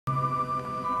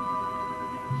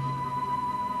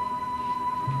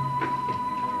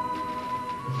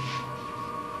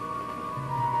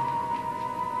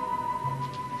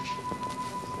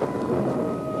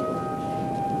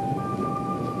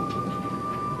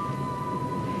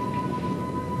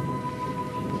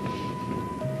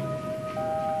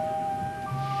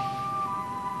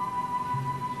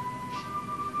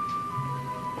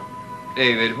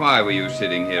David, why were you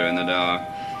sitting here in the dark?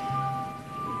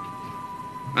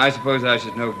 I suppose I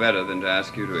should know better than to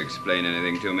ask you to explain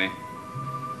anything to me.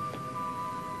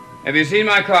 Have you seen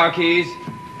my car keys?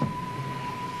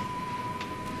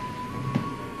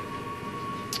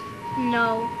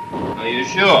 No. Are you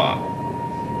sure?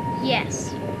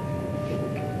 Yes.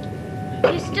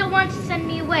 You still want to send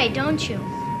me away, don't you?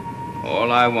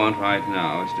 All I want right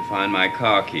now is to find my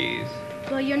car keys.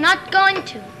 Well, you're not going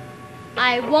to.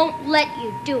 I won't let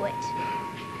you do it.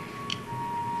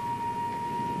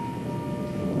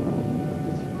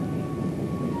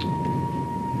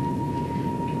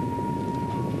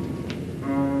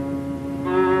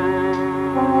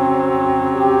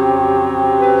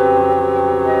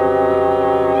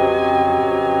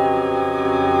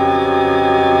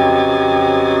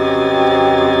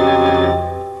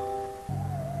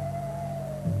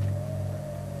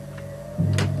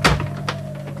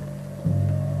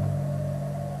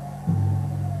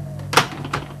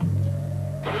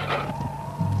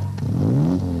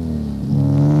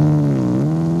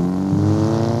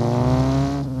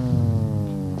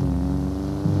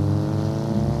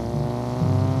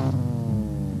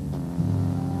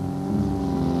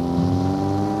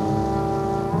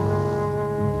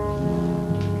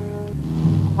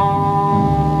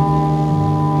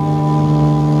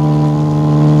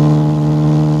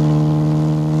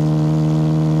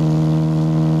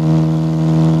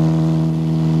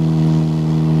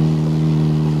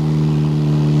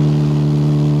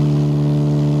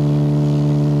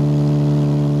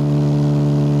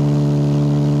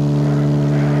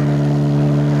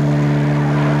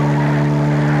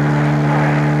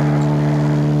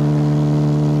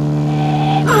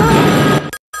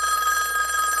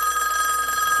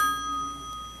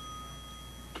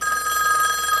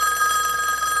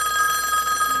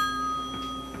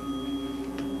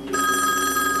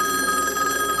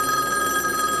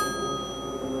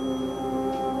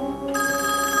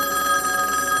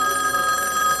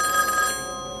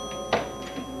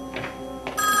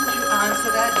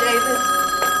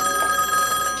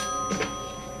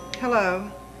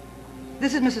 Hello.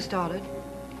 This is Mrs. Stoddard.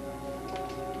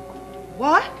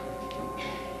 What?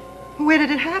 Where did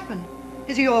it happen?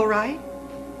 Is he all right?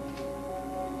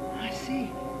 I see.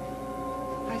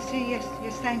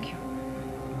 Yes, thank you.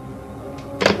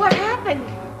 What happened?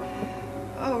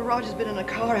 Oh, Roger's been in a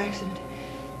car accident.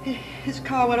 His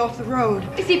car went off the road.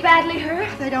 Is he badly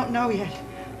hurt? They don't know yet.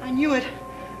 I knew it.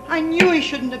 I knew he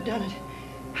shouldn't have done it.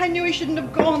 I knew he shouldn't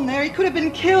have gone there. He could have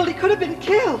been killed. He could have been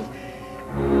killed.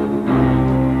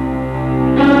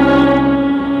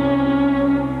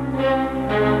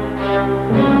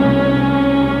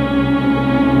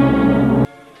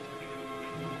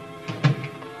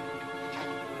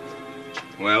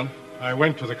 Well? I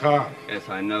went to the car. Yes,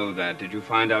 I know that. Did you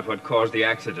find out what caused the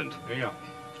accident? Yeah.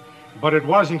 But it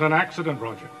wasn't an accident,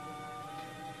 Roger.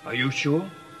 Are you sure?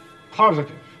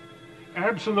 Positive.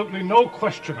 Absolutely no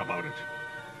question about it.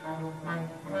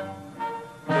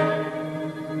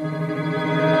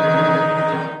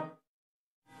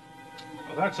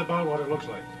 Well, that's about what it looks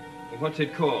like. What's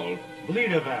it called?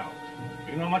 Bleeder valve.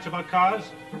 Do you know much about cars?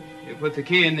 You put the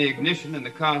key in the ignition and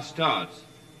the car starts.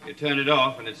 You turn it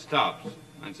off and it stops.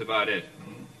 That's about it.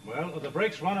 Well, the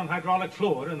brakes run on hydraulic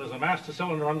fluid, and there's a master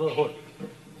cylinder under the hood.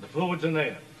 The fluid's in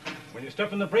there. When you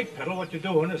step in the brake pedal, what you're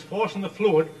doing is forcing the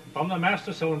fluid from the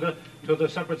master cylinder to the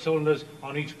separate cylinders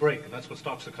on each brake, and that's what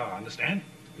stops the car, understand?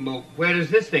 Well, where does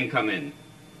this thing come in?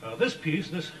 This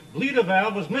bleeder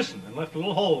valve was missing and left a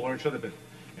little hole where it should have been.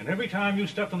 And every time you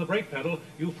stepped on the brake pedal,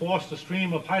 you forced a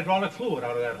stream of hydraulic fluid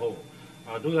out of that hole.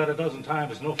 Do that a dozen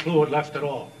times, there's no fluid left at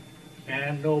all.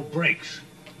 And no brakes.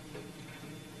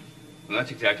 Well,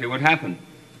 that's exactly what happened.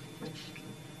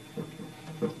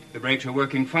 The brakes were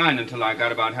working fine until I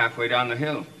got about halfway down the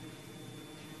hill.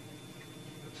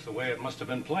 That's the way it must have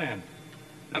been planned.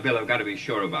 Now, Bill, I've got to be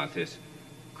sure about this.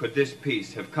 Could this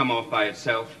piece have come off by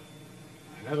itself?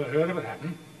 I never heard of it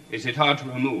happening. Is it hard to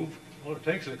remove? All it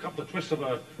takes is a couple of twists of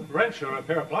a wrench or a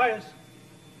pair of pliers.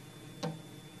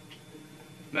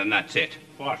 Then that's it.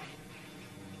 What?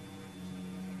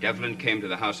 Devlin came to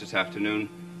the house this afternoon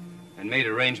and made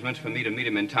arrangements for me to meet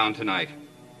him in town tonight.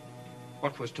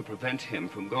 What was to prevent him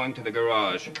from going to the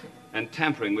garage and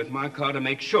tampering with my car to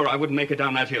make sure I wouldn't make it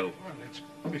down that hill?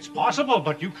 Well, it's possible,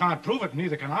 but you can't prove it,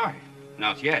 neither can I.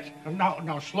 Not yet.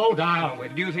 Now, slow down. Oh,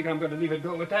 wait, do you think I'm going to leave it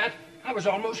go with that? I was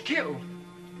almost killed.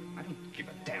 I don't give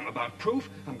a damn about proof.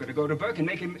 I'm going to go to Burke and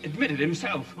make him admit it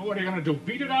himself. Well, what are you going to do,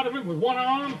 beat it out of him with one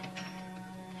arm?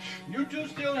 You two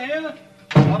still here?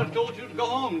 I thought I told you to go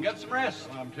home and get some rest.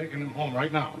 Well, I'm taking him home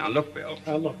right now. Now, look, Bill.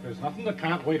 Look, there's nothing that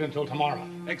can't wait until tomorrow.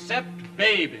 Except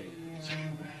babies.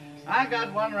 I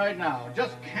got one right now.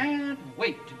 Just can't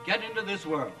wait to get into this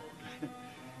world.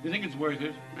 You think it's worth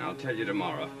it? I'll tell you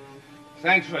tomorrow.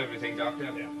 Thanks for everything, Doctor.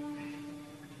 Yeah.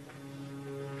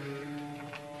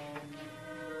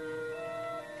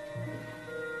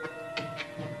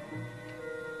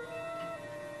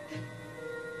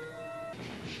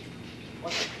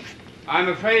 I'm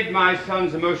afraid my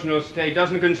son's emotional state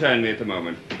doesn't concern me at the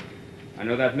moment. I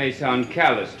know that may sound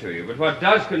callous to you, but what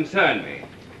does concern me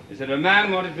is that a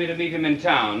man wanted me to meet him in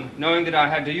town, knowing that I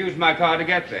had to use my car to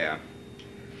get there.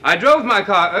 I drove my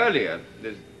car earlier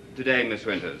today, Miss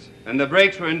Winters, and the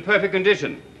brakes were in perfect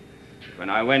condition. When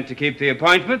I went to keep the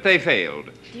appointment, they failed.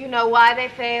 Do you know why they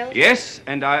failed? Yes,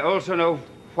 and I also know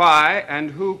why and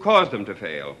who caused them to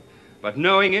fail. But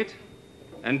knowing it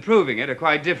and proving it are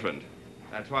quite different.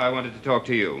 That's why I wanted to talk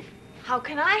to you. How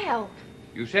can I help?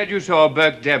 You said you saw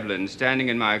Burke Devlin standing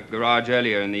in my garage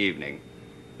earlier in the evening.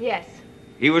 Yes.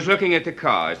 He was looking at the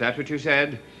car, is that what you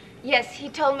said? Yes, he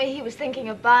told me he was thinking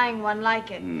of buying one like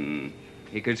it.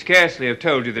 He could scarcely have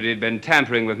told you that he'd been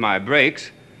tampering with my brakes,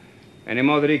 any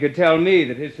more than he could tell me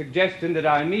that his suggestion that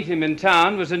I meet him in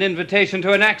town was an invitation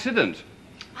to an accident.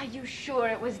 Are you sure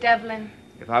it was Devlin?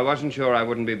 If I wasn't sure, I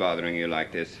wouldn't be bothering you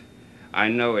like this. I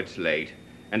know it's late,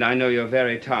 and I know you're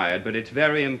very tired, but it's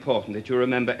very important that you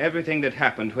remember everything that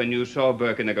happened when you saw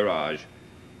Burke in the garage.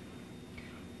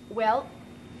 Well,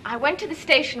 I went to the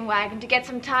station wagon to get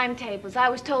some timetables. I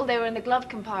was told they were in the glove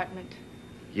compartment.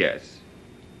 Yes.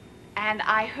 And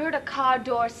I heard a car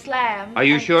door slam. Are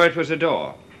you sure it was a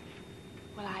door?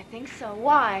 Well, I think so.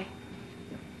 Why?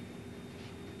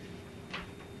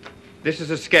 This is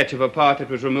a sketch of a part that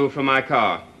was removed from my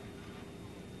car.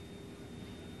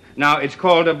 Now, it's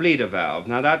called a bleeder valve.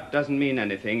 Now, that doesn't mean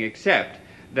anything except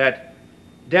that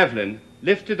Devlin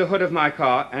lifted the hood of my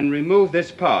car and removed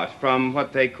this part from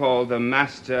what they call the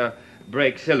master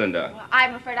brake cylinder. Well,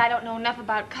 I'm afraid I don't know enough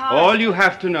about cars. All you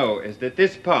have to know is that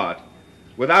this part,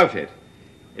 without it,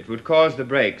 it would cause the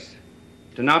brakes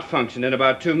to not function in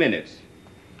about 2 minutes.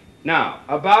 Now,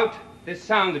 about this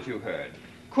sound that you heard,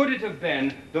 could it have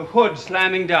been the hood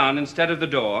slamming down instead of the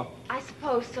door? I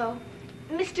suppose so.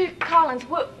 Mr. Collins,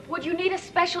 would you need a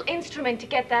special instrument to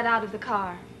get that out of the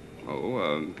car? Oh,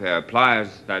 a pair of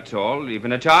pliers, that's all.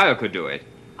 Even a child could do it.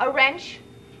 A wrench?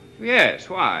 Yes,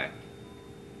 why?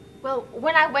 Well,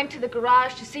 when I went to the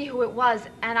garage to see who it was,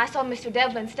 and I saw Mr.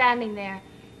 Devlin standing there,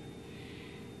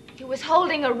 he was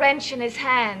holding a wrench in his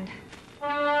hand.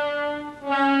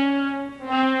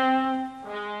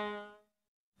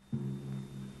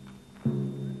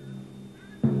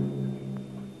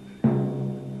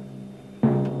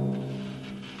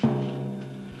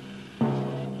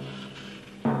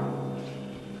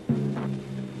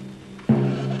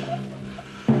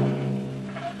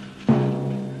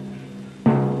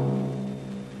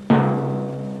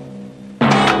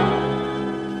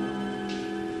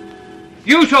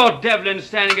 You saw Devlin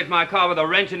standing at my car with a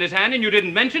wrench in his hand and you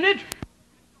didn't mention it?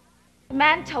 The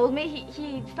man told me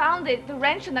he found the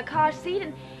wrench in the car seat,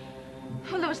 and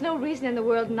well, there was no reason in the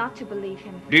world not to believe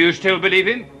him. Do you still believe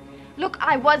him? Look,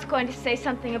 I was going to say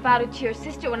something about it to your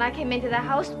sister when I came into the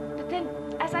house, but then,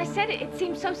 as I said, it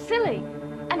seemed so silly.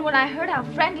 And when I heard how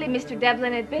friendly Mr.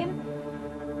 Devlin had been,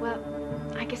 well,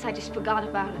 I guess I just forgot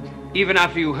about it. Even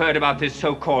after you heard about this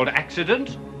so-called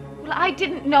accident? Well, I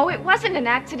didn't know it wasn't an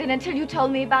accident until you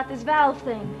told me about this valve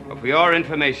thing. Well, for your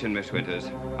information, Miss Winters,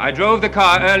 I drove the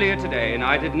car earlier today and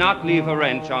I did not leave a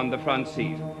wrench on the front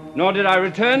seat. Nor did I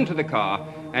return to the car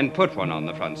and put one on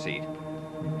the front seat.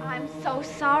 I'm so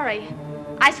sorry.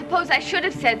 I suppose I should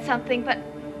have said something, but...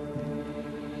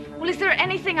 Well, is there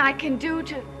anything I can do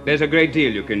to... There's a great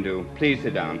deal you can do. Please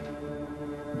sit down.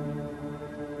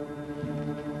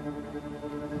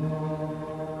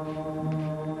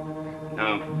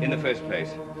 Now, in the first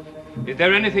place, is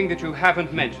there anything that you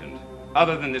haven't mentioned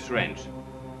other than this wrench?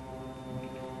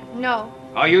 No.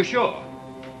 Are you sure?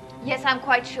 Yes, I'm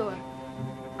quite sure.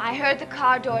 I heard the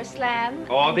car door slam.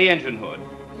 Or the engine hood?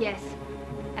 Yes.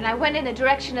 And I went in the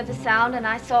direction of the sound and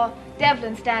I saw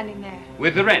Devlin standing there.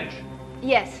 With the wrench?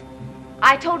 Yes.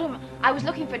 I told him I was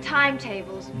looking for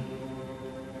timetables.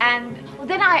 And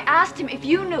then I asked him if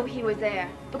you knew he was there,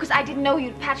 because I didn't know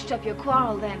you'd patched up your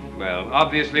quarrel then. Well,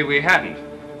 obviously we hadn't.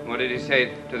 What did he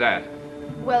say to that?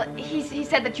 Well, he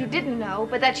said that you didn't know,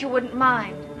 but that you wouldn't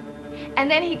mind.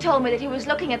 And then he told me that he was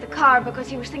looking at the car because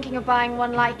he was thinking of buying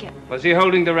one like it. Was he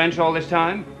holding the wrench all this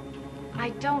time? I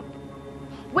don't...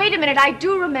 Wait a minute, I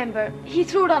do remember. He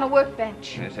threw it on a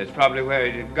workbench. Yes, that's probably where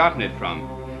he'd gotten it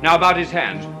from. Now, about his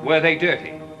hands, were they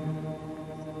dirty?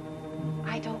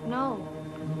 I don't know.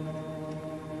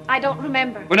 I don't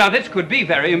remember. Well, now, this could be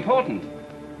very important.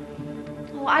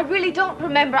 Oh, I really don't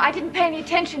remember. I didn't pay any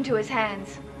attention to his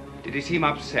hands. Did he seem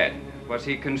upset? Was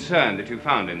he concerned that you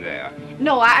found him there?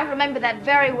 No, I remember that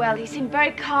very well. He seemed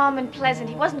very calm and pleasant.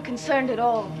 He wasn't concerned at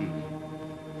all.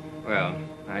 Well,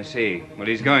 I see. Well,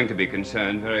 he's going to be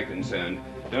concerned, very concerned.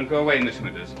 Don't go away, Miss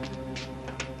Winters.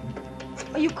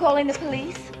 Are you calling the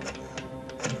police?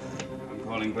 I'm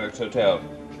calling Burke's Hotel.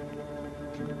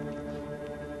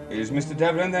 Is Mr.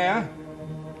 Devlin there?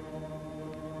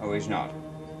 Oh, he's not.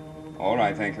 All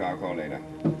right, thank you. I'll call later.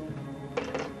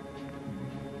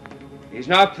 He's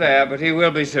not there, but he will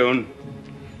be soon.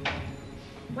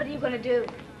 What are you going to do?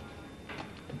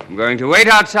 I'm going to wait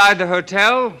outside the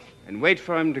hotel and wait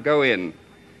for him to go in.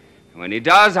 And when he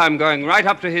does, I'm going right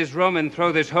up to his room and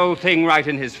throw this whole thing right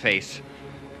in his face.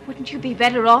 Wouldn't you be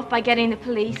better off by getting the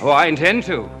police? Oh, I intend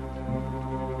to.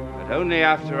 But only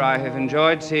after I have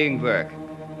enjoyed seeing Burke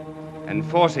and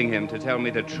forcing him to tell me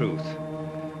the truth.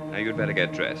 Now, you'd better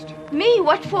get dressed. Me?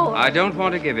 What for? I don't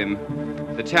want to give him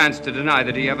the chance to deny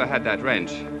that he ever had that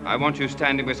wrench. I want you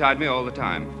standing beside me all the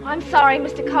time. I'm sorry,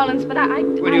 Mr. Collins, but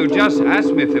Well, you just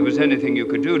asked me if there was anything you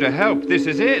could do to help. This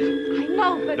is it. I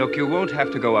know, but... Look, you won't have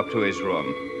to go up to his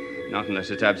room. Not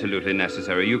unless it's absolutely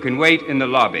necessary. You can wait in the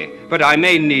lobby. But I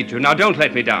may need you. Now, don't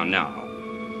let me down now.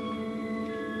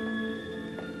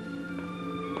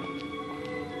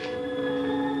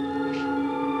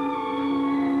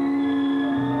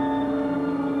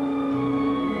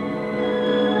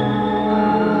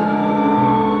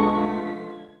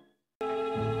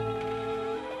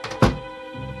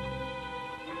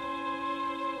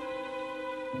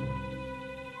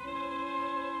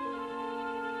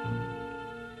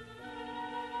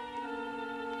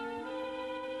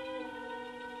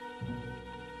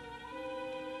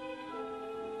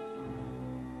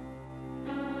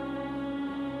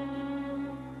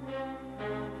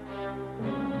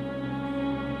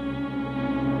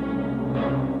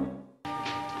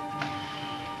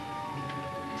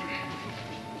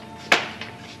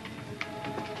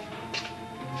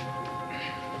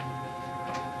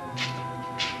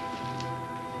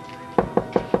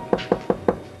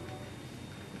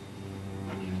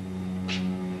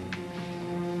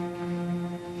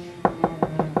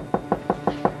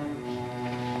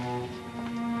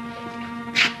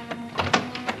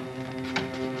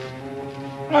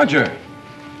 Roger.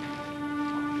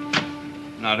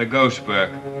 Not a ghost,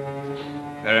 Burke.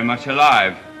 Very much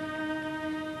alive.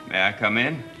 May I come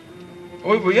in?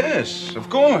 Oh, well, yes, of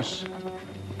course.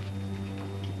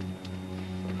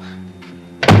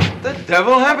 The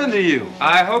devil happened to you?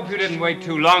 I hope you didn't wait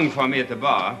too long for me at the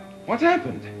bar. What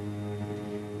happened?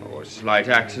 Oh, a slight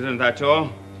accident, that's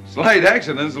all. Slight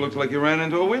accidents. Looks like you ran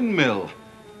into a windmill.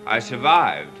 I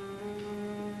survived.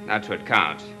 That's what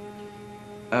counts.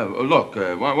 Look,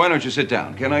 why don't you sit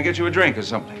down? Can I get you a drink or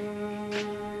something?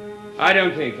 I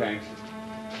don't think, thanks.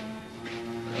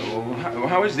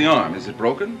 How is the arm? Is it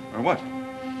broken or what?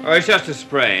 Oh, it's just a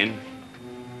sprain.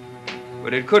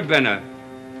 But it could have been a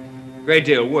great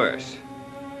deal worse.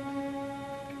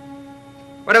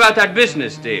 What about that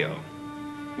business deal?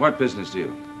 What business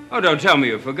deal? Oh, don't tell me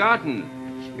you've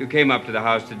forgotten. You came up to the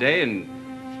house today and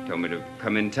told me to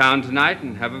come in town tonight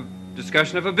and have a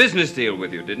discussion of a business deal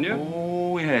with you, didn't you?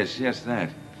 Oh, yes, that.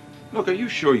 Look, are you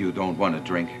sure you don't want a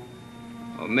drink?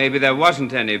 Well, maybe there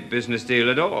wasn't any business deal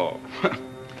at all.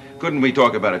 Couldn't we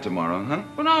talk about it tomorrow, huh?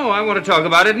 Well, no, I want to talk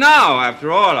about it now.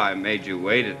 After all, I made you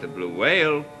wait at the Blue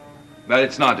Whale. But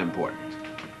it's not important.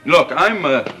 Look, I'm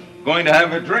going to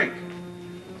have a drink.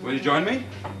 Will you join me?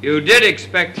 You did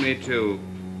expect me to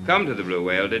come to the Blue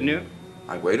Whale, didn't you?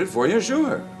 I waited for you,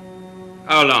 sure.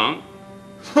 How long?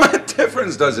 What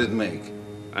difference does it make?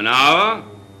 An hour?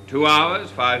 2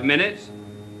 hours? 5 minutes?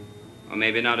 Or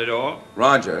maybe not at all?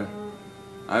 Roger,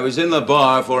 I was in the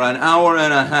bar for an hour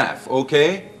and a half,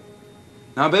 okay?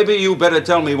 Now, baby, you better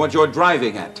tell me what you're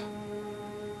driving at.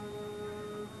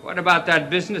 What about that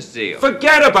business deal?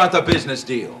 Forget about the business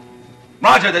deal.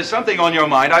 Roger, there's something on your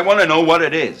mind. I want to know what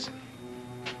it is.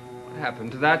 What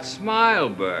happened to that smile,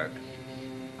 Burke?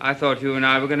 I thought you and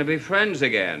I were going to be friends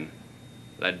again.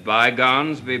 Let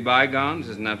bygones be bygones,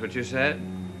 isn't that what you said?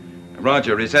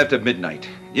 Roger, it's after midnight.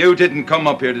 You didn't come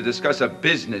up here to discuss a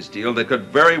business deal that could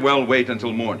very well wait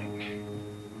until morning.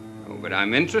 Oh, but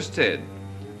I'm interested.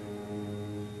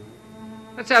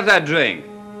 Let's have that drink.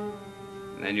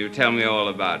 And then you tell me all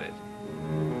about it.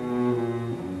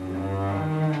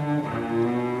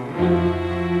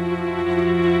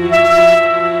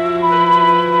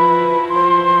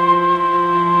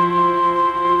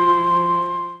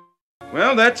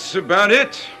 Well, that's about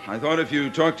it. I thought if you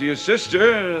talked to your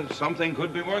sister, something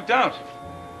could be worked out.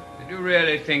 Did you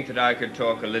really think that I could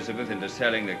talk Elizabeth into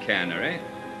selling the cannery?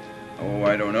 Oh,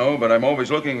 I don't know, but I'm always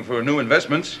looking for new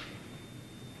investments.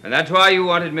 And that's why you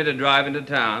wanted me to drive into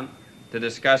town to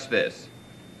discuss this.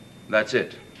 That's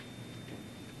it.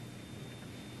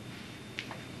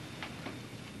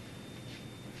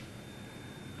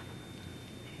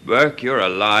 Burke, you're a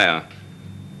liar.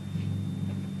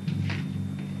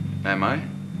 Am I?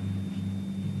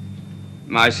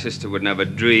 My sister would never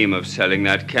dream of selling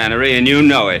that cannery, and you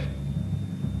know it.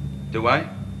 Do I?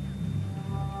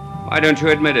 Why don't you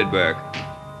admit it, Burke?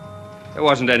 There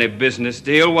wasn't any business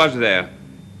deal, was there?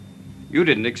 You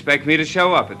didn't expect me to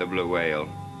show up at the Blue Whale.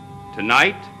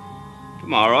 Tonight,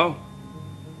 tomorrow,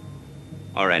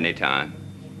 or any time.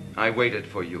 I waited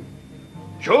for you.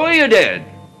 Sure you did,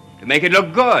 to make it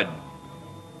look good.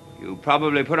 You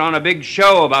probably put on a big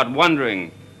show about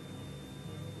wondering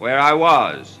where I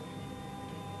was.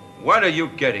 What are you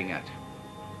getting at?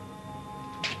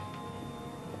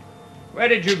 Where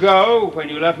did you go when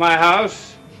you left my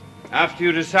house after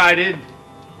you decided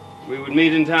we would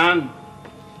meet in town?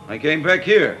 I came back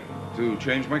here to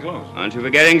change my clothes. Aren't you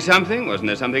forgetting something? Wasn't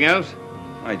there something else?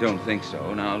 I don't think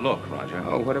so. Now, look, Roger.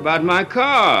 Oh, what about my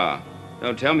car?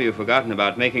 Don't tell me you've forgotten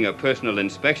about making a personal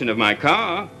inspection of my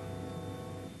car.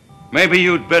 Maybe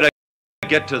you'd better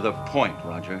get to the point,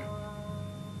 Roger.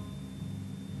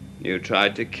 You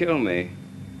tried to kill me.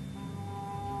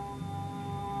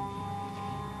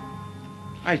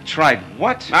 I tried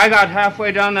what? I got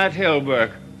halfway down that hill,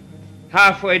 Burke.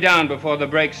 Halfway down before the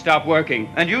brakes stopped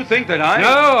working. And you think that I...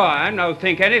 No, I don't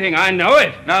think anything. I know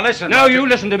it. Now listen, No, Roger. you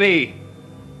listen to me.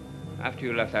 After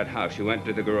you left that house, you went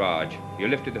to the garage. You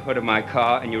lifted the hood of my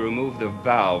car and you removed the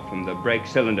valve from the brake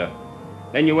cylinder.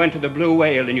 Then you went to the Blue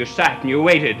Whale and you sat and you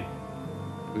waited.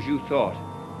 Because you thought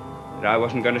that I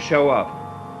wasn't going to show up.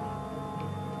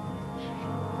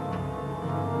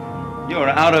 You're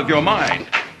out of your mind.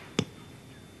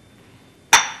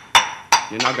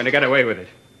 You're not going to get away with it.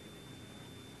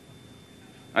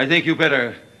 I think you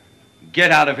better get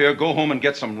out of here, go home and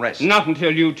get some rest. Not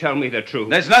until you tell me the truth.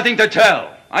 There's nothing to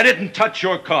tell. I didn't touch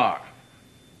your car.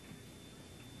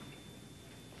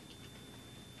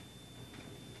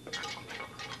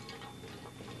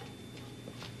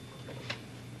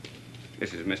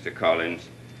 This is Mr. Collins.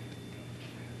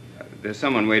 There's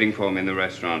someone waiting for me in the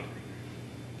restaurant.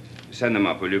 Send them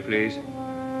up, will you, please?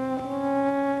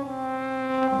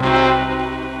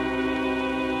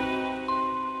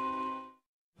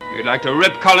 You'd like to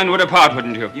rip Collinwood apart,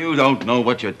 wouldn't you? You don't know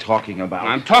what you're talking about.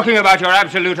 I'm talking about your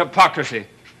absolute hypocrisy.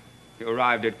 You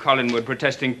arrived at Collinwood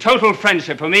protesting total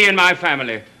friendship for me and my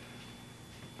family.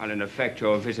 While in effect,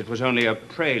 your visit was only a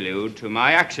prelude to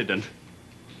my accident.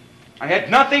 I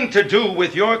had nothing to do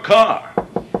with your car.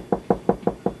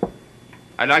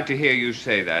 I'd like to hear you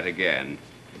say that again.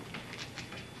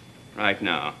 Right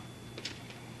now.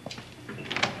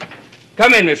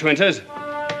 Come in, Miss Winters.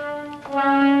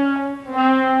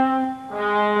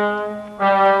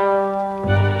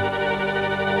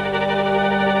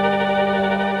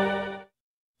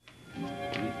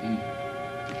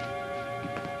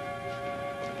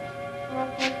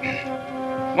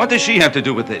 What does she have to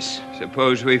do with this?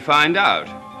 Suppose we find out.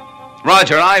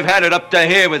 Roger, I've had it up to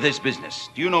here with this business.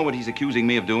 Do you know what he's accusing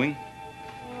me of doing?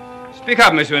 Speak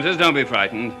up, Miss Winters. Don't be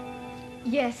frightened.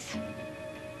 Yes.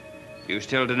 You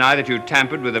still deny that you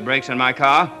tampered with the brakes on my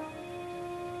car?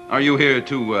 Are you here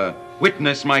to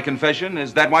witness my confession?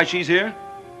 Is that why she's here?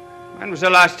 When was the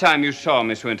last time you saw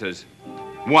Miss Winters?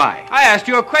 Why? I asked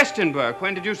you a question, Burke.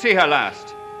 When did you see her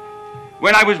last?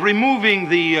 When I was removing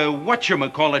the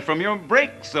whatchamacallit from your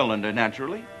brake cylinder,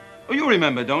 naturally. Oh, you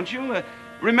remember, don't you?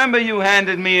 Remember you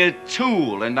handed me a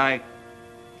tool and I...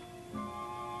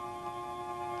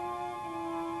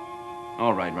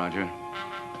 All right, Roger.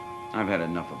 I've had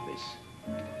enough of this.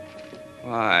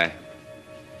 Why?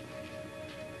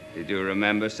 Did you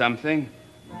remember something?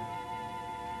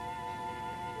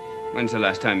 When's the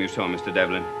last time you saw Mr.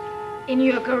 Devlin? In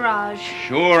your garage.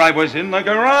 Sure, I was in the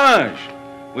garage.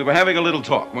 We were having a little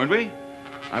talk, weren't we?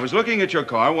 I was looking at your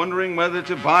car, wondering whether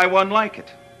to buy one like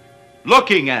it.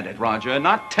 Looking at it, Roger,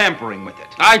 not tampering with it.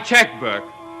 I checked, Burke.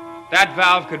 That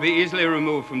valve could be easily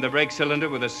removed from the brake cylinder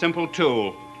with a simple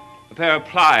tool. A pair of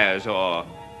pliers or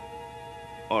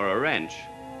a wrench.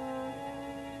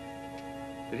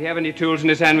 Did he have any tools in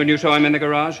his hand when you saw him in the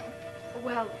garage?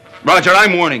 Well... Roger,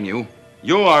 I'm warning you.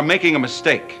 You are making a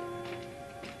mistake.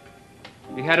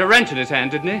 He had a wrench in his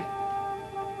hand, didn't he?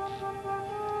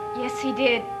 Yes, he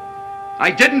did.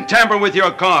 I didn't tamper with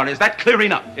your car. Is that clear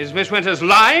enough? Is Miss Winters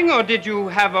lying, or did you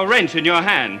have a wrench in your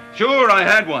hand? Sure, I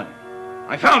had one.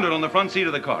 I found it on the front seat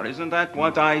of the car. Isn't that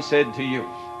what I said to you?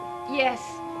 Yes.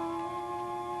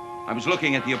 I was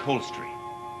looking at the upholstery.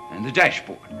 and the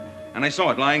dashboard. And I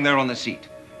saw it lying there on the seat.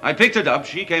 I picked it up,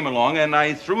 she came along, and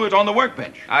I threw it on the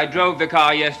workbench. I drove the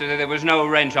car yesterday. There was no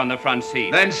wrench on the front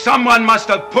seat. Then someone must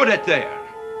have put it there.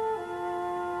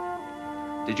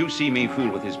 Did you see me fool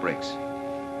with his brakes?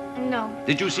 No.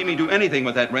 Did you see me do anything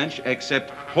with that wrench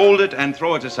except hold it and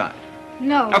throw it aside?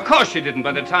 No. Of course she didn't.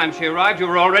 By the time she arrived, you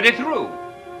were already through.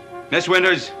 Miss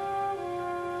Winters,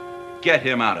 get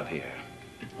him out of here.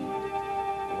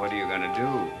 What are you going to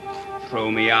do? Throw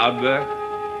me out, Burke?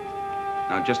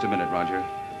 Now, just a minute, Roger.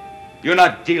 You're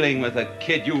not dealing with a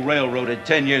kid you railroaded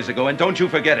 10 years ago, and don't you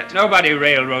forget it. Nobody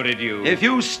railroaded you. If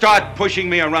you start pushing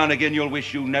me around again, you'll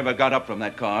wish you never got up from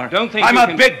that car. Don't think I'm you a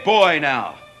can... big boy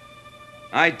now.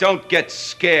 I don't get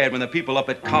scared when the people up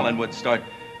at Collinwood start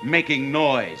making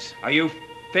noise. Are you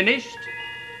finished?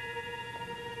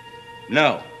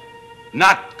 No,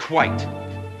 not quite.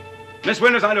 Miss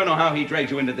Winters, I don't know how he dragged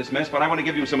you into this mess, but I want to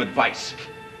give you some advice.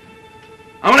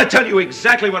 I want to tell you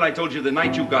exactly what I told you the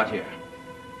night you got here.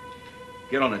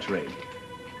 Get on a train.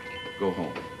 Go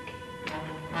home.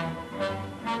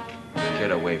 Get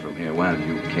away from here while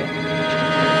you can.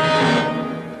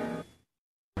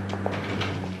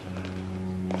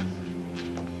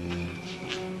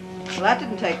 Well, that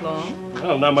didn't take long.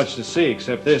 Well, not much to see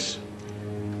except this.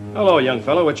 Hello, young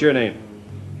fellow. What's your name?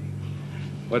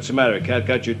 What's the matter? Cat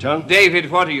got your tongue?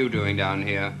 David, what are you doing down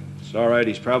here? It's all right.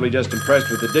 He's probably just impressed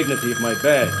with the dignity of my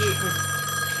badge.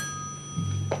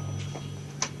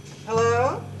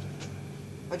 Hello?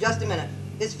 Oh, just a minute.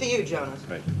 This is for you, Jonas.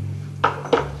 Right.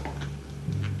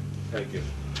 Thank you.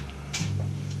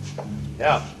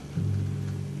 Yeah.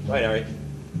 Right, Harry.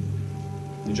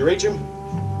 Did you reach him?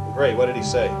 Great. What did he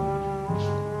say?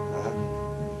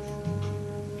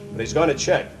 But he's going to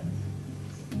check.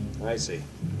 I see.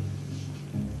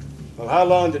 Well, how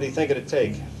long did he think it'd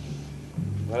take?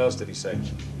 What else did he say?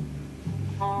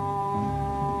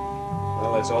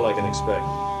 Well, that's all I can expect.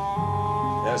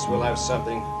 Yes, we'll have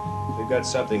something. We've got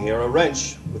something here. A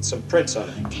wrench with some prints on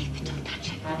it. David, don't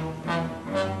touch it.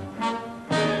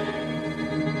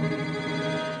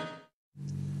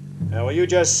 Now, will you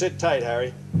just sit tight,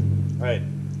 Harry? Right.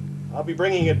 I'll be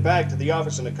bringing it back to the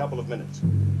office in a couple of minutes.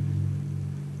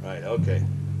 Right, okay.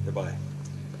 Goodbye.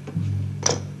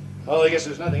 Well, I guess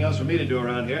there's nothing else for me to do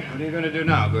around here. What are you going to do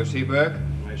now? Go see Burke?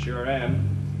 I sure am.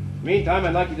 Meantime,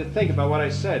 I'd like you to think about what I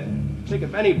said. Think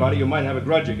of anybody who might have a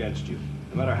grudge against you,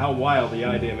 no matter how wild the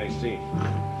idea may seem.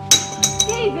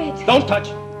 David! Don't touch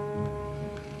it!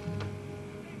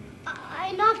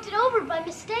 I knocked it over by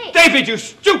mistake. David, you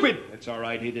stupid! It's all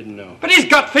right, he didn't know. But he's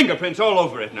got fingerprints all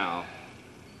over it now.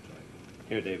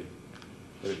 Here, David.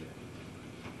 Put it here.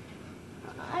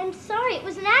 I'm sorry, it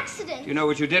was an accident. Do you know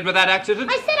what you did with that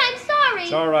accident? I said I'm sorry.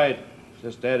 It's all right.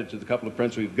 Just add it to the couple of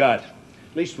prints we've got.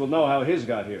 At least we'll know how his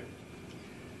got here.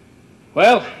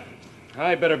 Well,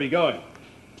 I better be going.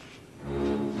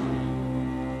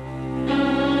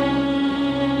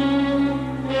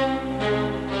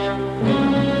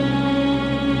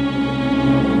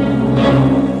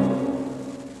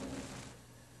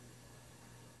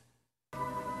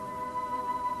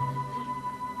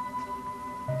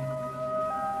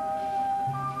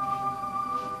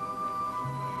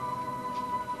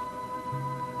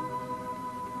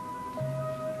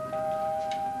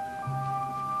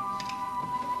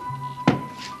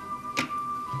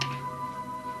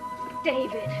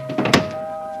 David.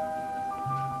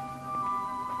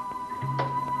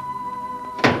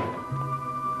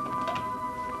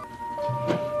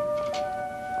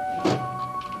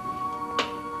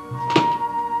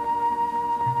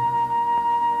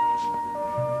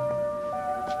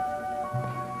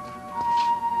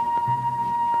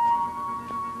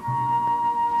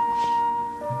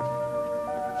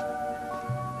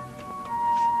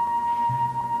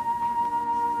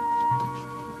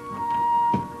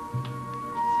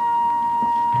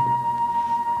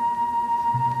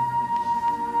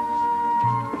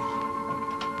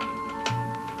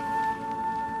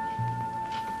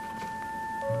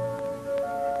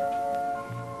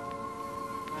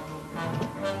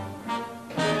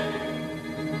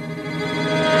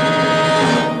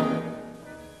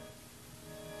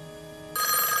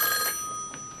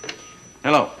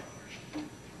 Hello.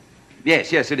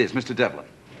 Yes, it is, Mr. Devlin.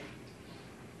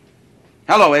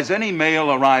 Hello, has any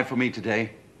mail arrived for me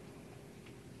today?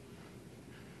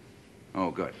 Oh,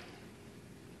 good.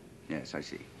 Yes, I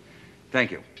see.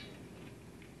 Thank you.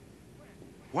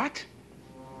 What?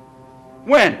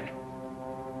 When?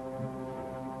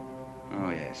 Oh,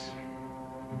 yes.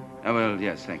 Oh, well,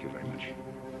 yes, thank you very much.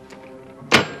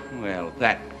 Well,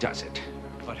 that does it.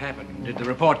 What happened? Did the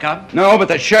report come? No, but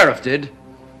the sheriff did.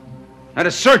 Had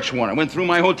a search warrant, went through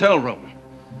my hotel room.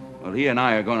 Well, he and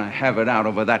I are going to have it out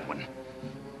over that one.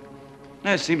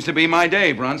 That seems to be my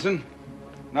day, Bronson.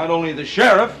 Not only the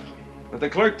sheriff, but the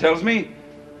clerk tells me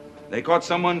they caught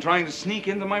someone trying to sneak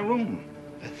into my room.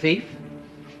 A thief?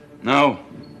 No.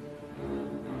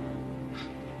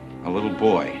 A little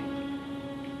boy.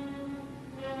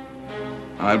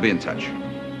 I'll be in touch.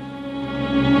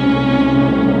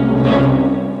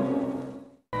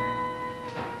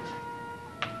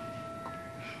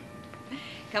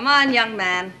 Come on, young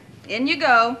man. In you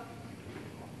go.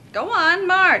 Go on,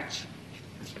 march.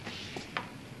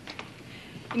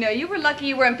 You know, you were lucky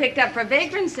you weren't picked up for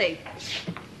vagrancy.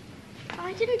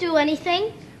 I didn't do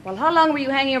anything. Well, how long were you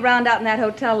hanging around out in that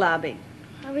hotel lobby?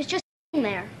 I was just sitting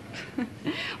there.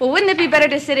 Well, wouldn't it be better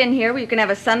to sit in here where you can have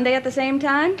a sundae at the same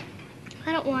time?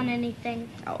 I don't want anything.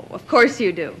 Oh, of course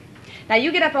you do. Now,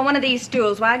 you get up on one of these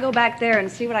stools while I go back there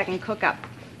and see what I can cook up.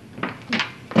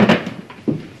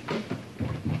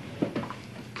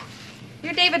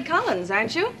 You're David Collins,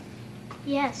 aren't you?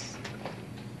 Yes.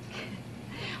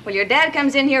 Well, your dad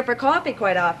comes in here for coffee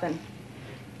quite often.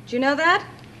 Did you know that?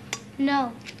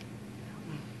 No.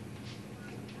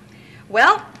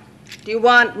 Well, do you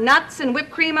want nuts and whipped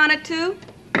cream on it, too?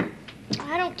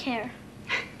 I don't care.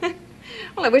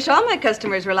 Well, I wish all my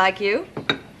customers were like you.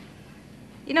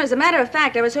 You know, as a matter of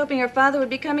fact, I was hoping your father would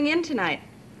be coming in tonight.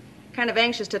 Kind of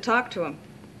anxious to talk to him.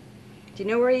 Do you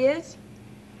know where he is?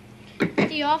 At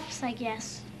the office, I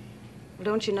guess. Well,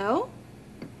 don't you know?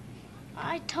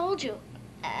 I told you.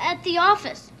 At the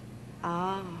office.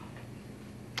 Oh.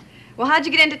 Well, how'd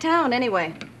you get into town,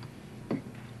 anyway?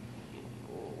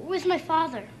 With my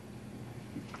father.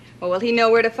 Well, will he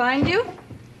know where to find you?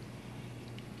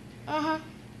 Uh-huh.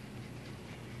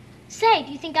 Say,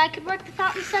 do you think I could work the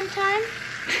fountain sometime?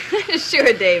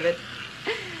 Sure, David.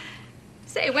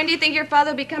 Say, when do you think your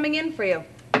father will be coming in for you?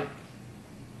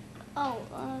 Oh,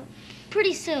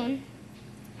 pretty soon.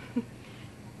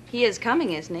 He is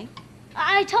coming, isn't he?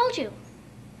 I told you.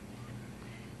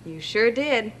 You sure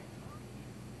did.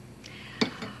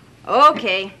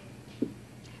 Okay.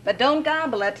 But don't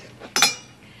gobble it.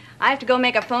 I have to go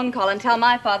make a phone call and tell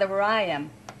my father where I am.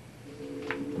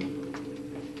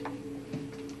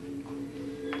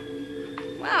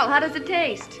 Well, how does it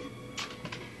taste?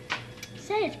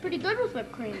 Say, it's pretty good with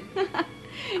whipped cream.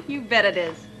 You bet it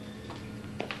is.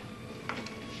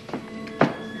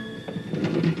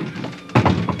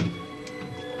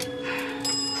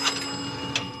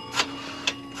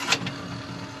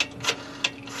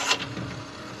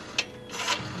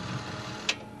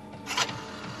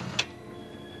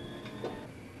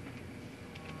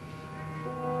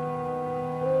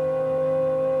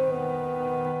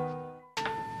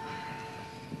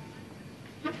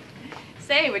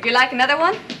 Say, would you like another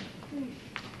one?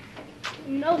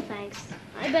 No, thanks.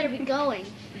 I better be going.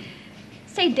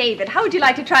 Say, David, how would you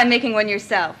like to try making one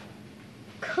yourself?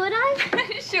 Could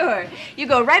I? Sure. You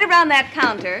go right around that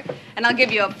counter, and I'll give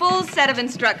you a full set of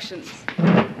instructions.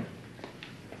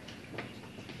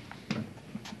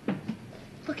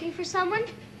 Looking for someone?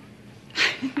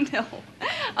 No,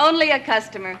 only a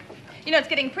customer. You know, it's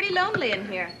getting pretty lonely in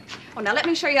here. Oh, now let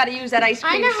me show you how to use that ice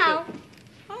cream I know scoop.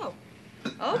 how.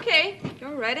 Oh, okay.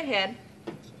 Go right ahead.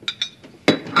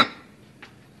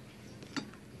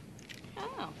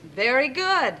 Oh, very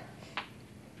good.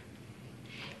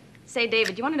 Say,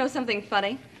 David, you want to know something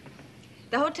funny?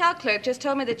 The hotel clerk just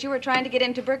told me that you were trying to get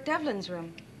into Burke Devlin's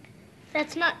room.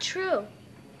 That's not true.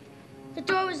 The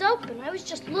door was open. I was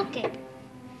just looking.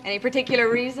 Any particular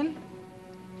reason?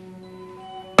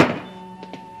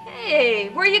 Hey,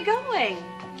 where are you going?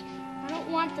 I don't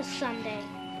want the sundae.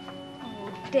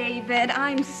 Oh, David,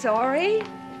 I'm sorry.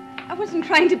 I wasn't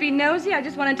trying to be nosy. I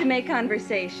just wanted to make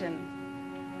conversation.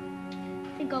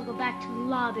 I think I'll go back to the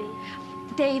lobby.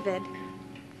 David,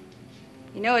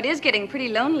 you know, it is getting pretty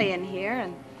lonely in here,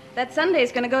 and that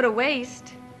sundae's going to go to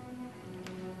waste.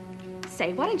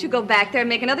 Say, why don't you go back there and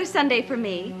make another sundae for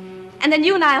me, and then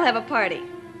you and I'll have a party.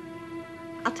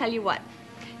 I'll tell you what.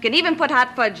 You can even put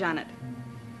hot fudge on it.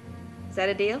 Is that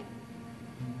a deal?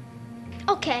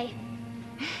 Okay.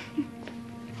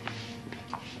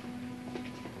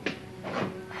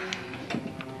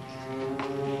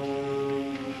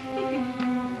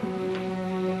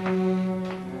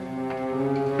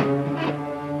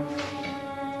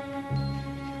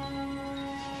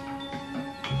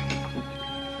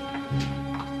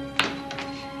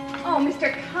 Oh,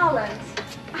 Mr. Collins.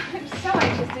 I'm so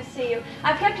anxious to see you.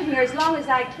 I've kept him here as long as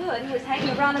I could. He was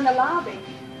hanging around in the lobby.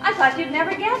 I thought you'd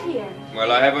never get here.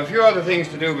 Well, I have a few other things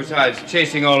to do besides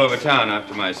chasing all over town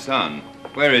after my son.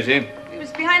 Where is he? He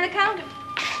was behind the counter.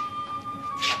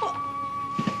 Oh,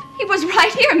 he was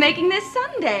right here making this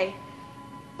sundae.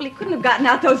 Well, he couldn't have gotten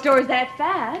out those doors that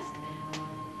fast.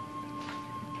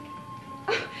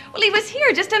 Well, he was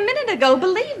here just a minute ago,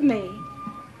 believe me.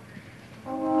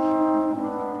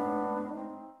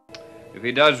 If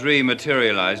he does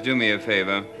rematerialize, do me a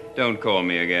favor. Don't call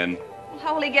me again. Well,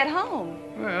 how will he get home?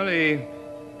 Well, he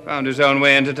found his own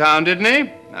way into town, didn't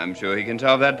he? I'm sure he can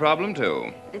solve that problem,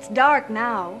 too. It's dark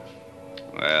now.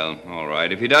 Well, all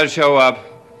right. If he does show up,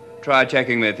 try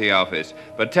checking me at the office.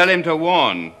 But tell him to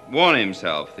warn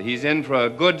himself that he's in for a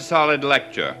good, solid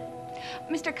lecture.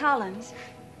 Mr. Collins.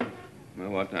 Well,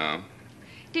 what now?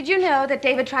 Did you know that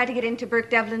David tried to get into Burke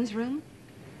Devlin's room?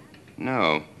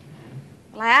 No.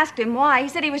 Well, I asked him why. He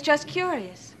said he was just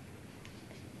curious.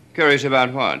 Curious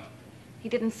about what? He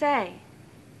didn't say.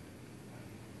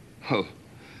 Oh,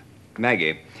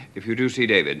 Maggie, if you do see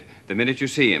David, the minute you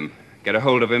see him, get a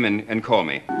hold of him and call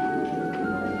me.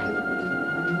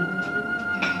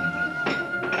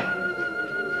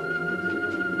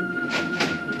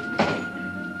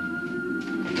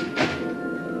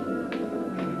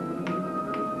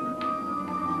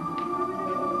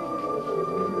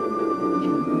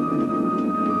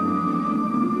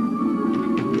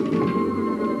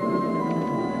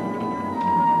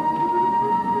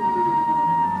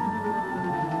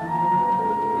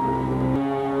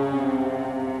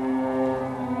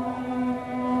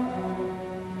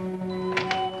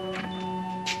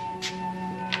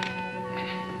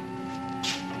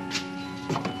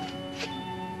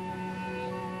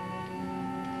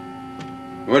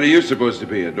 What are you supposed to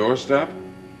be, a doorstop?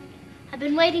 I've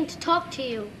been waiting to talk to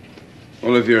you.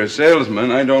 Well, if you're a salesman,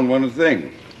 I don't want a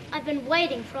thing. I've been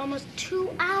waiting for almost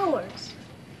 2 hours.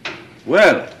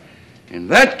 Well, in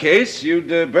that case, you'd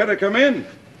better come in.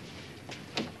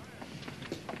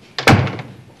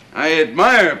 I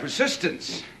admire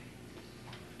persistence.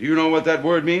 Do you know what that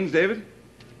word means, David?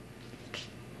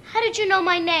 How did you know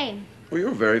my name? Well,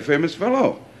 you're a very famous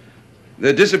fellow.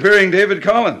 The disappearing David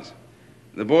Collins.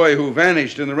 The boy who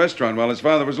vanished in the restaurant while his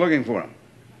father was looking for him.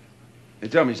 Hey,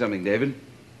 tell me something, David.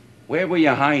 Where were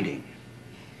you hiding?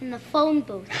 In the phone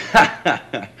booth.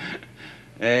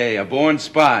 Hey, a born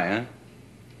spy, huh?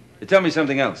 Hey, tell me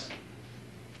something else.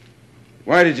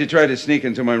 Why did you try to sneak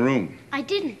into my room? I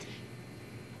didn't.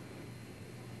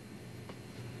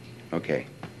 Okay,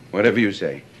 whatever you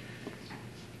say.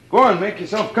 Go on, make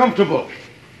yourself comfortable.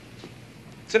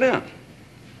 Sit down.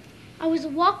 I was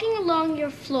walking along your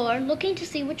floor looking to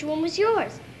see which room was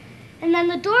yours. And then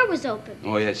the door was open.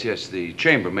 Oh, yes, the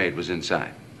chambermaid was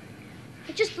inside.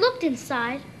 I just looked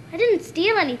inside. I didn't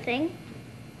steal anything.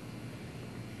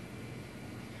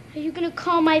 Are you going to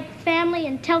call my family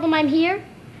and tell them I'm here?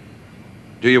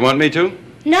 Do you want me to?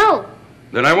 No.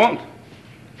 Then I won't.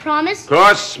 Promise?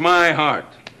 Cross my heart.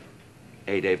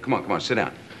 Hey, Dave, come on, sit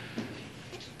down.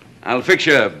 I'll fix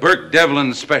you a Burke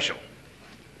Devlin special.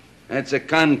 That's a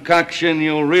concoction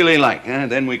you'll really like, huh?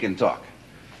 Then we can talk.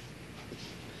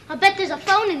 I'll bet there's a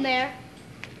phone in there.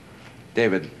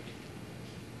 David,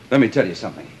 let me tell you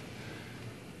something.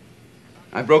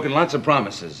 I've broken lots of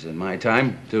promises in my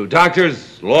time to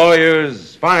doctors,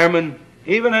 lawyers, firemen,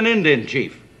 even an Indian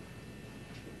chief.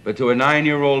 But to a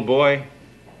 9-year-old boy,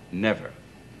 never.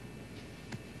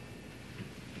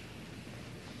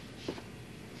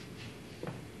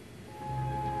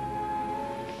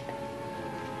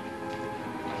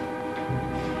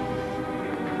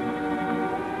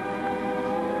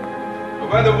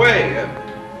 By the way,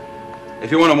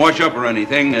 if you want to wash up or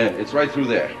anything, it's right through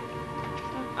there.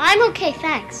 I'm okay,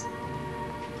 thanks.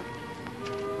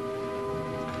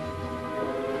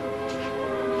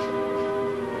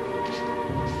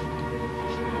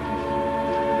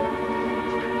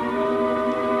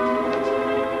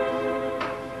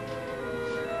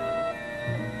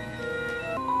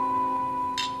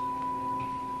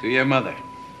 To your mother.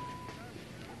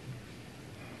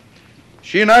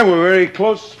 She and I were very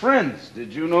close friends.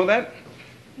 Did you know that?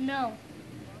 No.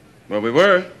 Well, we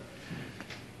were.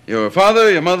 Your father,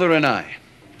 your mother, and I.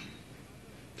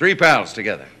 3 pals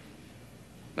together.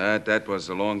 But that was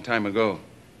a long time ago.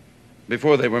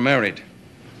 Before they were married.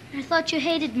 I thought you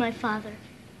hated my father.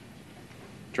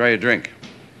 Try a drink.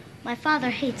 My father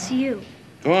hates you.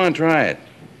 Go on, try it.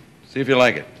 See if you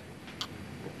like it.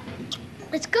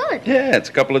 It's good. Yeah, it's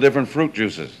a couple of different fruit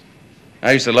juices.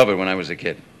 I used to love it when I was a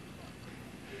kid.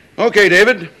 Okay,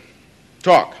 David.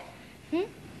 Talk.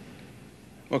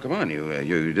 Well, come on.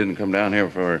 You didn't come down here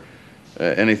for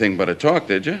anything but a talk,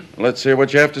 did you? Let's hear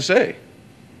what you have to say.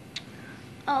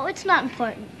 Oh, it's not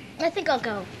important. I think I'll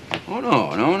go. Oh,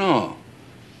 no.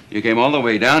 You came all the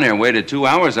way down here and waited 2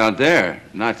 hours out there,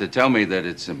 not to tell me that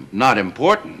it's not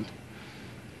important.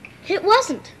 It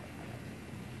wasn't.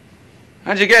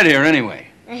 How'd you get here, anyway?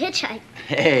 I hitchhike.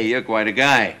 Hey, you're quite a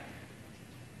guy.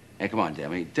 Hey, come on,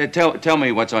 Debbie. Tell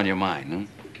me what's on your mind, huh?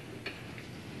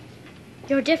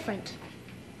 You're different.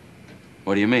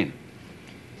 What do you mean?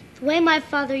 The way my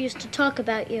father used to talk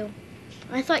about you.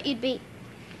 I thought you'd be...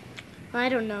 I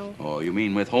don't know. Oh, you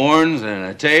mean with horns and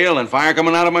a tail and fire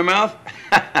coming out of my mouth?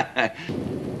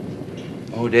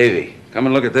 Oh, Davy, come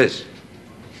and look at this.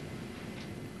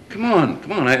 Come on.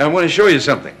 I want to show you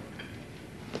something.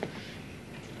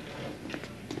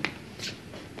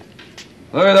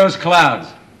 Look at those clouds.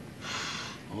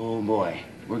 Oh, boy.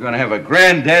 We're going to have a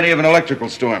granddaddy of an electrical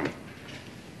storm.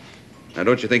 Now,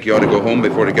 don't you think you ought to go home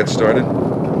before it gets started?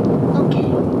 Okay.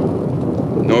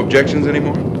 No objections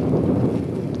anymore?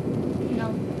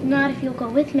 No, not if you'll go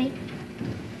with me.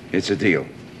 It's a deal.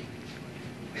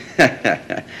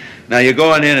 Now, you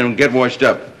go on in and get washed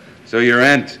up, so your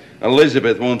Aunt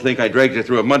Elizabeth won't think I dragged you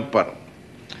through a mud puddle.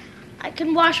 I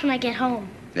can wash when I get home.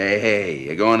 Hey,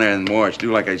 you go in there and wash.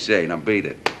 Do like I say. Now, beat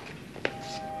it.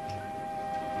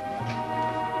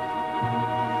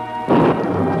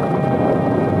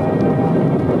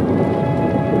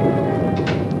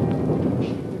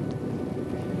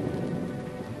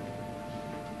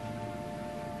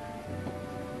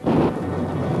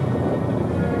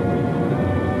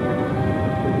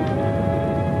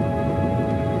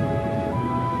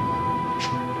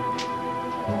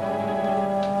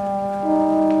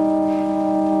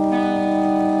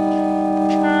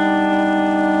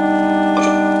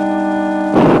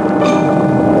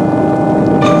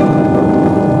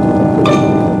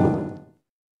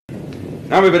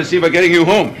 Now we better see about getting you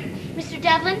home. Mr.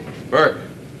 Devlin? Burke.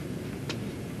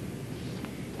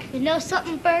 You know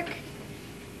something, Burke?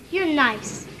 You're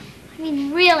nice. I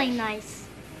mean, really nice.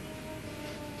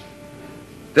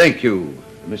 Thank you,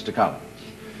 Mr. Collins.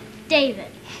 David.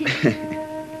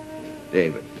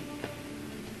 David.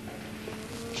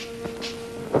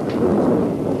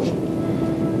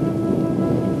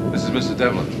 This is Mr.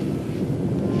 Devlin.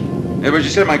 Hey, would you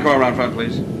set my car around front,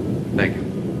 please? Thank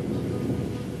you.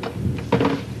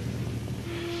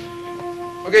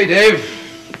 Okay, Dave.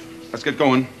 Let's get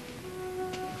going.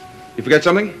 You forget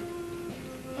something?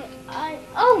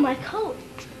 Oh, my coat.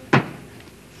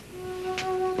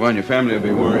 Come on, your family will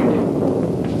be worried.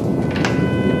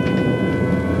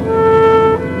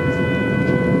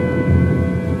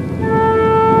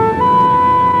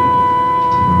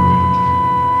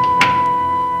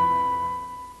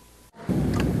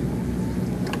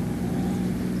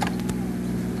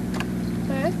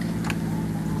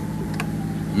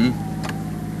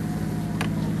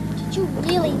 Did you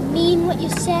really mean what you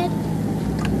said?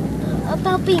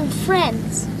 About being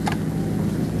friends?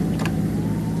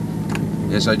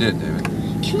 Yes, I did, David.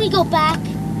 Can we go back?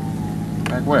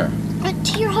 Back where?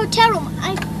 To your hotel room.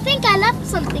 I think I left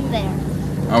something there.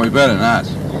 Oh, we better not.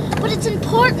 But it's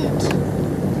important.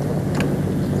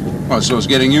 Well, so it's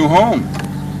getting you home.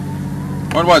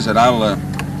 What was it? I'll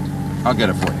get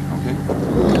it for you, okay?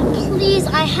 Please,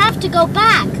 I have to go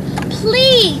back.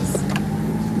 Please.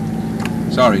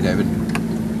 Sorry, David.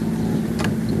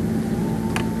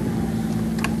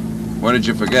 What did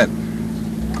you forget?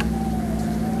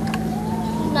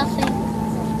 Nothing.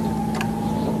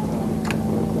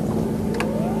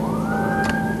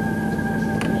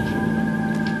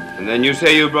 And then you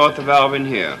say you brought the valve in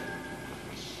here?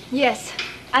 Yes,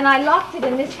 and I locked it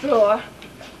in this drawer.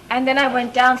 And then I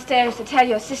went downstairs to tell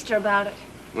your sister about it.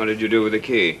 What did you do with the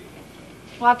key?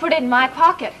 Well, I put it in my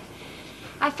pocket.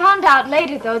 I found out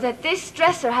later, though, that this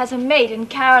dresser has a mate in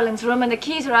Carolyn's room and the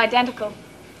keys are identical.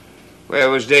 Where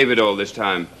was David all this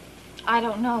time? I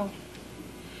don't know.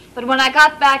 But when I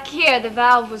got back here, the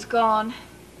valve was gone.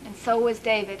 And so was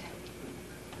David.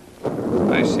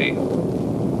 I see.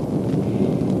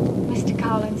 Mr.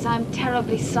 Collins, I'm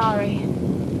terribly sorry.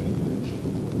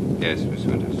 Yes, Miss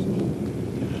Winters.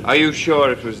 Are you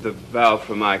sure it was the valve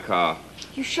for my car?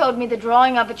 You showed me the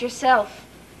drawing of it yourself.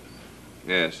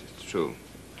 Yes, it's true.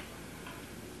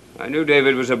 I knew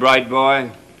David was a bright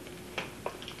boy.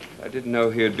 I didn't know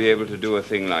he'd be able to do a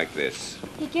thing like this.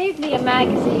 He gave me a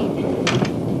magazine,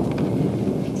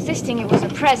 insisting it was a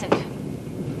present.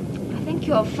 I think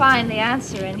you'll find the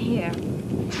answer in here.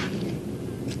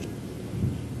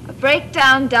 A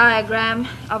breakdown diagram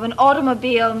of an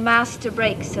automobile master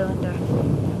brake cylinder.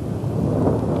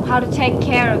 How to take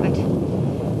care of it.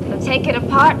 How to take it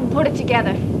apart and put it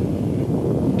together.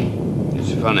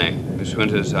 It's funny, Miss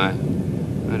Winters. I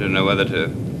don't know whether to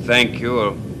thank you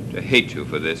or to hate you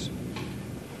for this.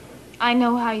 I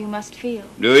know how you must feel.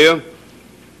 Do you?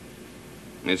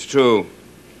 It's true.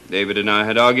 David and I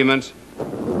had arguments.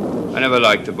 I never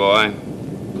liked the boy,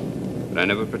 but I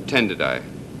never pretended I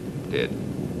did.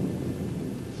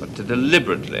 but to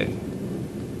deliberately.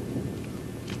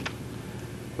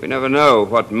 We never know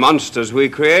what monsters we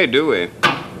create, do we?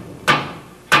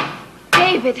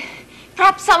 David.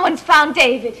 Perhaps someone's found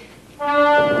David.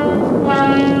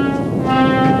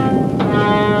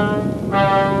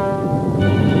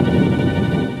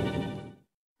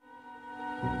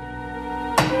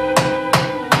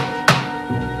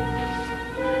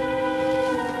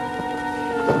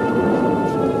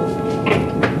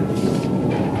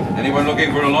 Anyone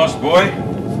looking for a lost boy?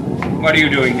 What are you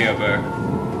doing here, Burke?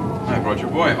 I brought your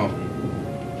boy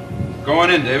home. Go on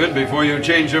in, David, before you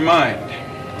change your mind.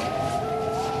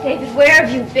 David, where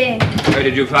have you been? Where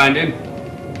did you find him?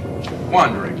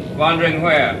 Wandering. Wandering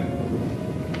where?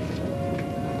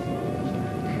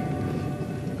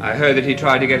 I heard that he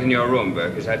tried to get in your room,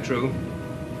 Burke. Is that true?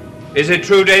 Is it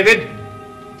true, David?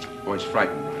 Boy's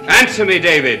frightened. Answer me,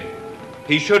 David.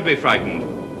 He should be frightened.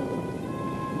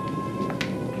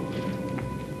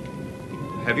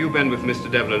 Have you been with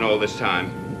Mr. Devlin all this time?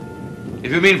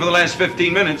 If you mean for the last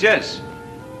 15 minutes, yes.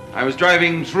 I was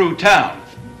driving through town.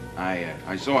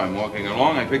 I saw him walking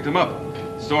along. I picked him up.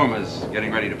 The storm was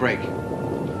getting ready to break.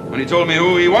 When he told me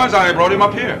who he was, I brought him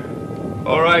up here.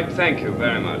 All right, thank you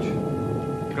very much.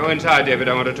 Go inside, David.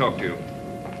 I want to talk to you.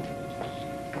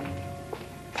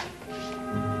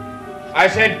 I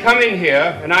said come in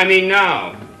here, and I mean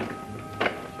now.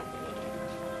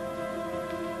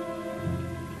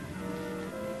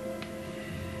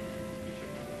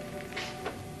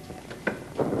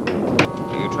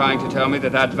 Are you trying to tell me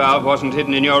that that valve wasn't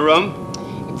hidden in your room?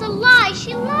 It's a lie.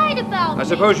 She lied about me. I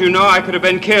suppose you know I could have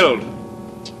been killed.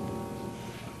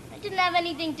 I didn't have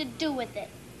anything to do with it.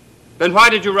 Then why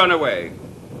did you run away?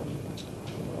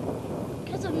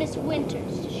 Because of Miss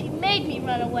Winters. She made me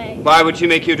run away. Why would she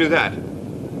make you do that?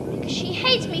 Because she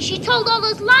hates me. She told all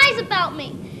those lies about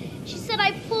me. She said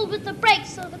I fooled with the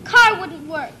brakes so the car wouldn't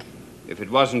work. If it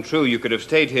wasn't true, you could have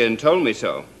stayed here and told me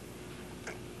so.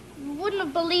 You wouldn't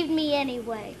have believed me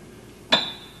anyway.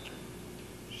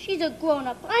 She's a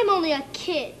grown-up. I'm only a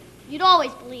kid. You'd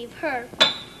always believe her.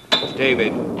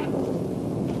 David,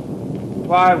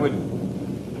 why would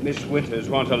Miss Winters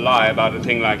want to lie about a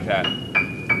thing like that?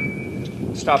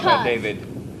 Stop that, David.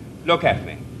 Look at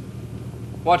me.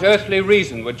 What earthly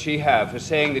reason would she have for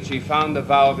saying that she found the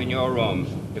valve in your room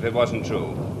if it wasn't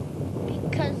true?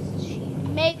 Because she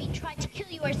maybe tried to kill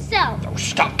you herself. Oh,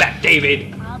 stop that,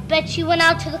 David! I'll bet she went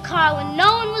out to the car when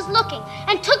no one was looking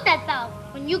and took that valve.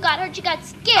 When you got hurt, you got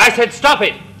scared. I said stop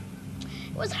it!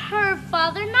 It was her,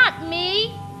 Father, not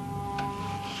me.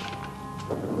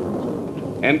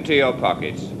 Empty your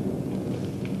pockets.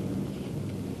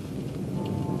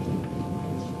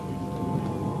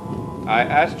 I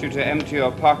asked you to empty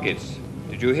your pockets.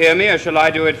 Did you hear me, or shall I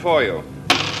do it for you?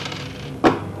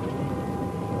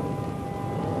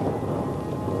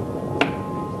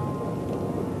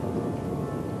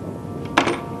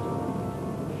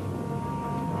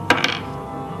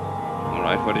 All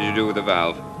right, what did you do with the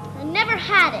valve? I never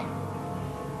had it.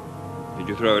 Did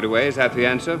you throw it away? Is that the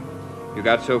answer? You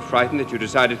got so frightened that you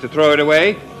decided to throw it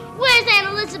away? Where's Aunt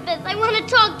Elizabeth? I want to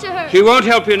talk to her. She won't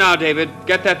help you now, David.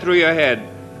 Get that through your head.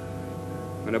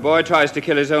 When a boy tries to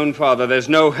kill his own father, there's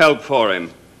no help for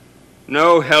him.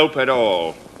 No help at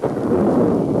all.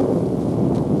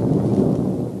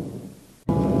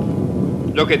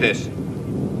 Look at this.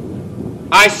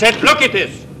 I said look at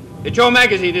this. It's your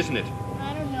magazine, isn't it?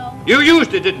 I don't know. You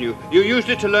used it, didn't you? You used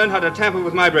it to learn how to tamper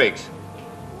with my brakes.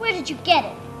 Where did you get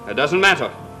it? It doesn't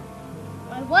matter.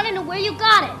 I want to know where you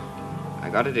got it. I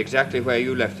got it exactly where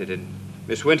you left it, in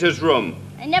Miss Winters' room.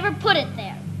 I never put it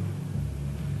there.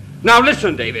 Now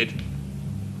listen, David.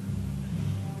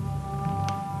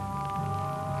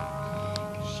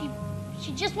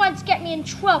 She just wants to get me in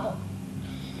trouble.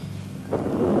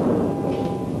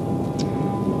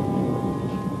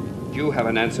 You have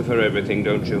an answer for everything,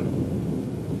 don't you?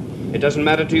 It doesn't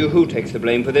matter to you who takes the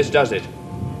blame for this, does it?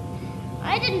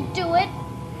 I didn't do it.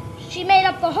 She made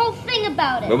up the whole thing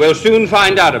about it. But we'll soon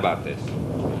find out about this.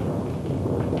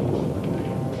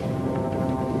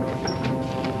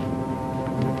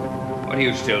 What are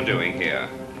you still doing here?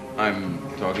 I'm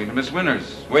talking to Miss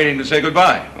Winters, waiting to say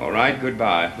goodbye. All right,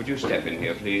 goodbye. Would you step in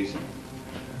here, please?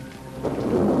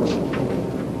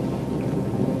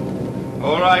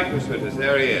 All right, Miss Winters,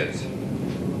 there he is.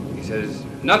 He says,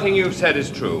 nothing you've said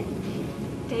is true.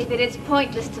 David, it's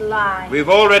pointless to lie. We've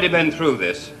already been through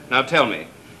this. Now tell me,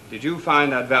 did you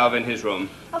find that valve in his room?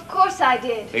 Of course I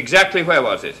did. Exactly where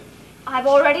was it? I've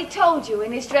already told you,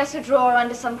 in his dresser drawer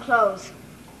under some clothes.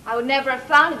 I would never have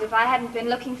found it if I hadn't been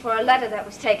looking for a letter that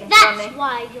was taken from me. That's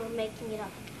why you're making it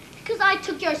up. Because I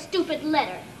took your stupid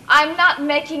letter. I'm not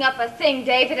making up a thing,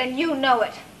 David, and you know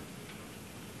it.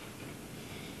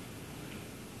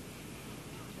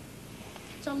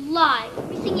 a lie.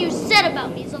 Everything you said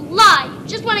about me is a lie. You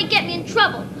just want to get me in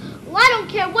trouble. Well, I don't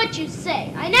care what you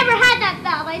say. I never had that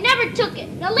valve. I never took it.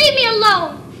 Now leave me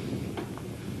alone.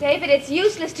 David, it's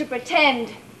useless to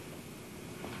pretend.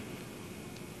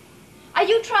 Are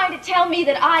you trying to tell me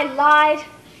that I lied?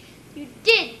 You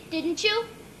did, didn't you?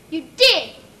 You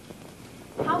did.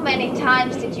 How many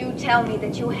times did you tell me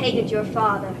that you hated your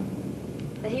father?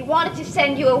 That he wanted to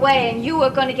send you away and you were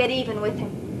going to get even with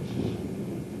him?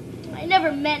 I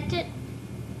never meant it.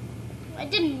 I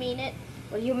didn't mean it.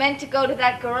 Well, you meant to go to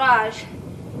that garage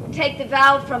and take the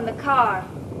valve from the car.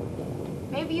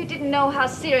 Maybe you didn't know how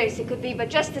serious it could be, but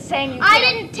just the same you did. I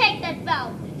didn't take that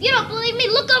valve. If you don't believe me,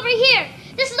 look over here.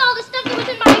 This is all the stuff that was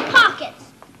in my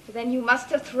pockets. Well, then you must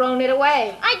have thrown it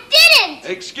away. I didn't!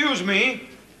 Excuse me.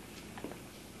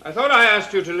 I thought I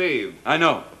asked you to leave. I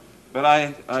know, but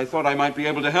I thought I might be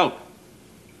able to help.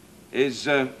 Is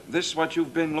this what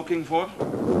you've been looking for?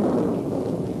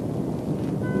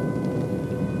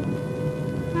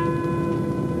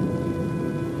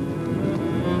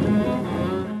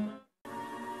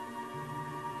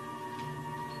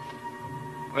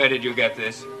 Where did you get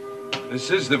this? This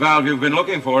is the valve you've been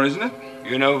looking for, isn't it?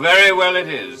 You know very well it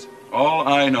is. All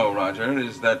I know, Roger,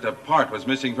 is that a part was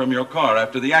missing from your car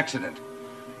after the accident.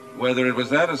 Whether it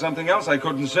was that or something else, I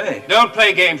couldn't say. Don't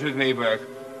play games with me, Burke.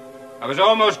 I was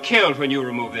almost killed when you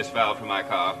removed this valve from my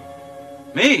car.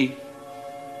 Me?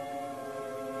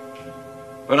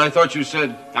 But I thought you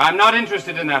said... I'm not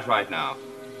interested in that right now.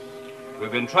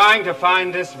 We've been trying to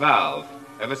find this valve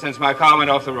ever since my car went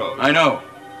off the road. I know.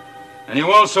 And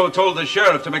you also told the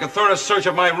sheriff to make a thorough search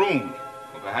of my room.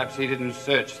 Well, perhaps he didn't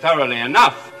search thoroughly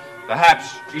enough.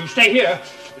 Perhaps... You stay here.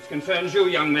 This concerns you,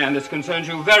 young man. This concerns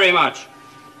you very much.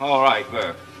 All right,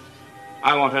 Burke.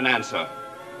 I want an answer.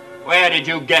 Where did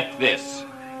you get this?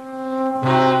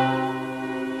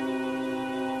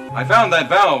 I found that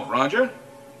valve, Roger.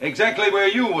 Exactly where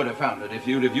you would have found it if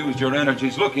you'd have used your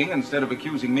energies looking instead of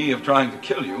accusing me of trying to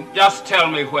kill you. Just tell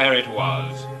me where it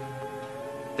was.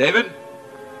 David,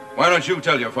 why don't you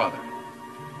tell your father?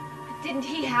 Didn't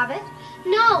he have it?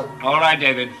 No. All right,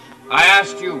 David. I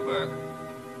asked you, Burke.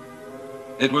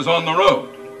 It was on the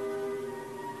road.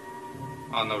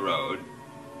 On the road?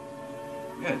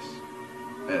 Yes.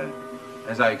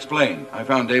 As I explained, I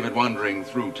found David wandering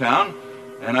through town,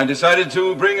 and I decided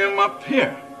to bring him up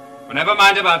here. Well, never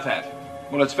mind about that.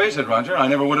 Well, let's face it, Roger, I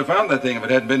never would have found that thing if it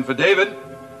hadn't been for David.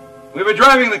 We were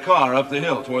driving the car up the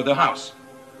hill toward the house.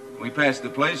 We passed the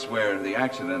place where the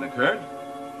accident occurred.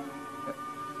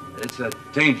 It's a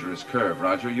dangerous curve,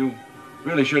 Roger. You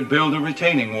really should build a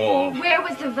retaining wall. Where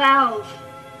was the valve?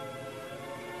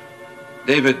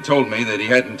 David told me that he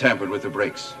hadn't tampered with the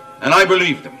brakes, and I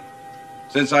believed him.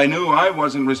 Since I knew I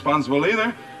wasn't responsible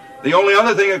either, the only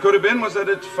other thing it could have been was that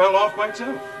it fell off by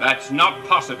itself. That's not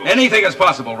possible. Anything is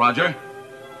possible, Roger.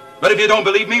 But if you don't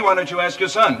believe me, why don't you ask your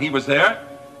son? He was there.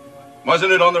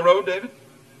 Wasn't it on the road, David?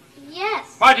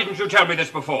 Yes. Why didn't you tell me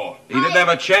this before? He didn't have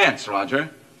a chance, Roger.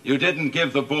 You didn't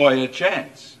give the boy a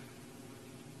chance.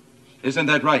 Isn't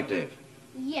that right, Dave?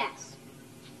 Yes.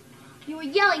 You were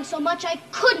yelling so much I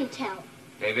couldn't tell.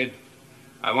 David,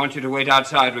 I want you to wait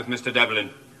outside with Mr. Devlin.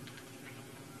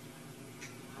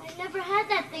 I never had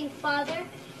that thing, Father.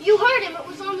 You heard him. It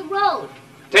was on the road.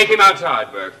 Take him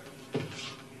outside, Burke.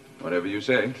 Whatever you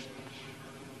say.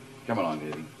 Come along,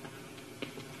 Davy.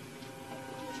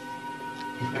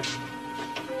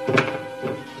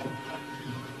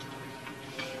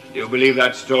 Do you believe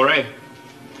that story?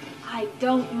 I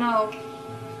don't know.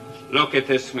 Look at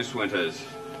this, Miss Winters.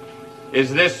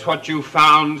 Is this what you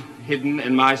found hidden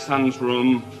in my son's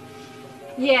room?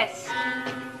 Yes.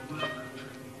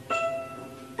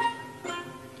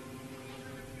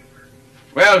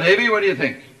 Well, Davy, what do you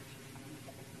think?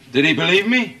 Did he believe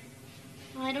me?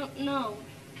 I don't know.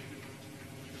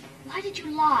 Why did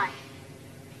you lie?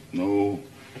 No.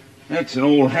 That's an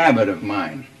old habit of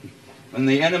mine. When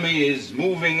the enemy is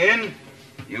moving in,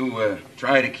 you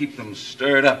try to keep them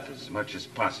stirred up as much as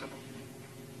possible.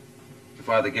 Your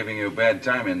father giving you a bad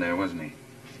time in there, wasn't he?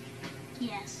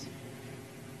 Yes.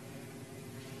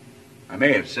 I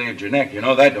may have saved your neck. You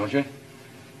know that, don't you?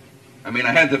 I mean,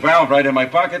 I had the valve right in my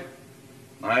pocket.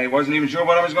 I wasn't even sure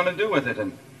what I was going to do with it,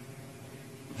 and...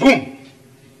 boom!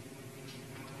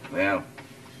 Well,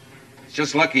 it's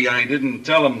just lucky I didn't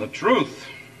tell him the truth.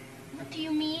 What do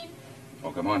you mean?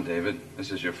 Oh, come on, David.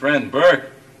 This is your friend, Burke.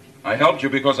 I helped you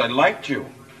because I liked you.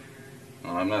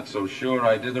 Well, I'm not so sure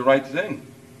I did the right thing.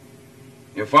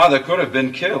 Your father could have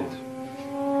been killed.